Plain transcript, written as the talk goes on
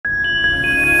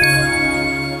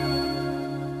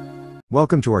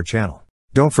Welcome to our channel.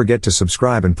 Don't forget to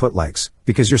subscribe and put likes,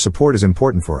 because your support is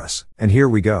important for us. And here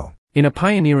we go. In a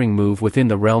pioneering move within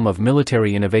the realm of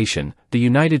military innovation, the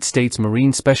United States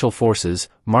Marine Special Forces,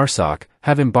 MARSOC,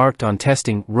 have embarked on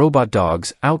testing robot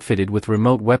dogs outfitted with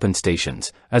remote weapon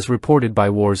stations, as reported by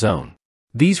Warzone.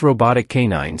 These robotic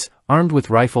canines, armed with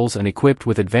rifles and equipped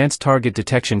with advanced target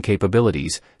detection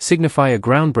capabilities, signify a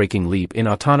groundbreaking leap in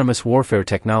autonomous warfare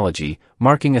technology,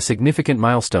 marking a significant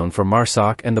milestone for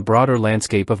MARSOC and the broader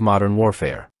landscape of modern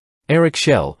warfare. Eric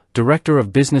Schell, Director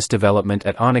of Business Development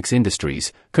at Onyx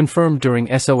Industries, confirmed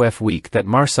during SOF Week that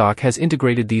MARSOC has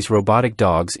integrated these robotic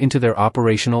dogs into their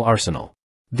operational arsenal.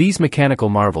 These mechanical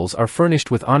marvels are furnished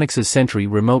with Onyx's Sentry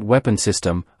remote weapon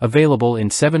system, available in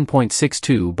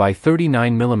 7.62 by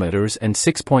 39 mm and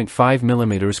 6.5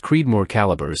 mm Creedmoor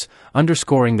calibers,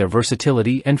 underscoring their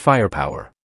versatility and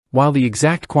firepower. While the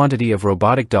exact quantity of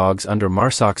robotic dogs under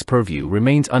MARSOC's purview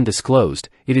remains undisclosed,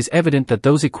 it is evident that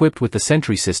those equipped with the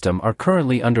Sentry system are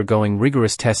currently undergoing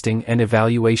rigorous testing and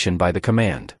evaluation by the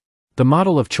command. The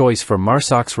model of choice for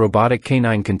MARSOC's robotic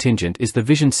canine contingent is the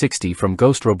Vision 60 from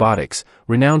Ghost Robotics,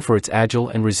 renowned for its agile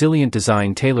and resilient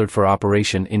design tailored for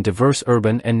operation in diverse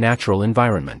urban and natural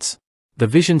environments. The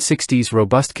Vision 60's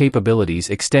robust capabilities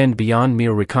extend beyond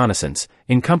mere reconnaissance,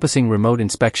 encompassing remote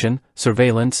inspection,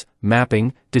 surveillance,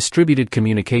 mapping, distributed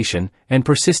communication, and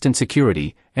persistent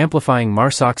security, amplifying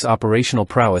MARSOC's operational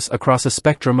prowess across a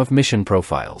spectrum of mission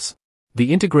profiles.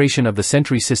 The integration of the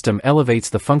Sentry system elevates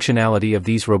the functionality of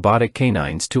these robotic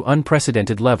canines to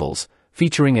unprecedented levels,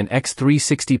 featuring an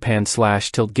X360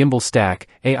 pan/tilt gimbal stack,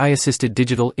 AI-assisted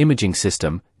digital imaging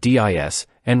system, DIS,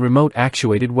 and remote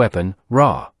actuated weapon,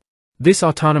 RAW. This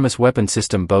autonomous weapon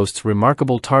system boasts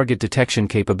remarkable target detection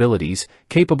capabilities,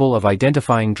 capable of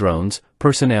identifying drones,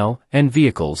 personnel, and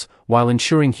vehicles, while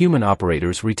ensuring human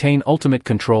operators retain ultimate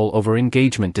control over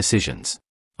engagement decisions.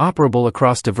 Operable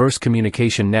across diverse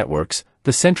communication networks,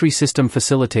 the Sentry system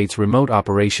facilitates remote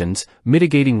operations,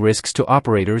 mitigating risks to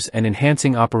operators and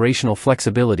enhancing operational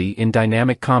flexibility in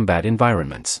dynamic combat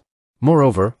environments.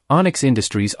 Moreover, Onyx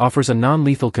Industries offers a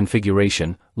non-lethal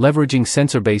configuration, leveraging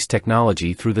sensor-based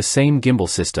technology through the same gimbal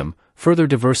system, further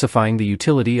diversifying the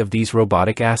utility of these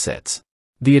robotic assets.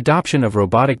 The adoption of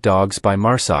robotic dogs by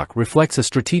MARSOC reflects a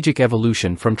strategic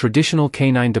evolution from traditional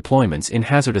canine deployments in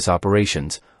hazardous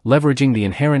operations, leveraging the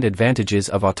inherent advantages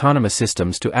of autonomous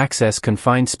systems to access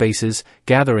confined spaces,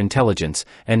 gather intelligence,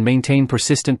 and maintain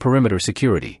persistent perimeter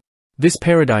security. This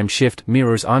paradigm shift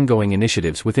mirrors ongoing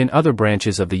initiatives within other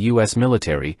branches of the U.S.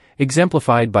 military,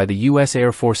 exemplified by the U.S.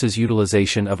 Air Force's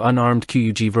utilization of unarmed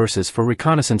QUG for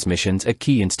reconnaissance missions at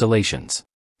key installations.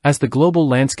 As the global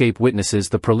landscape witnesses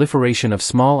the proliferation of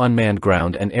small unmanned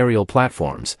ground and aerial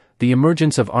platforms, the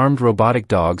emergence of armed robotic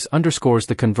dogs underscores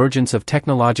the convergence of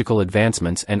technological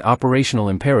advancements and operational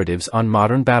imperatives on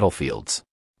modern battlefields.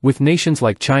 With nations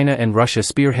like China and Russia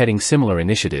spearheading similar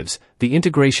initiatives, the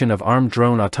integration of armed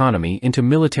drone autonomy into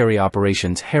military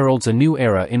operations heralds a new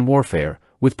era in warfare,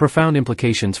 with profound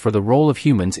implications for the role of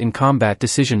humans in combat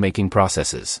decision-making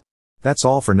processes. That's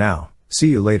all for now. See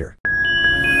you later.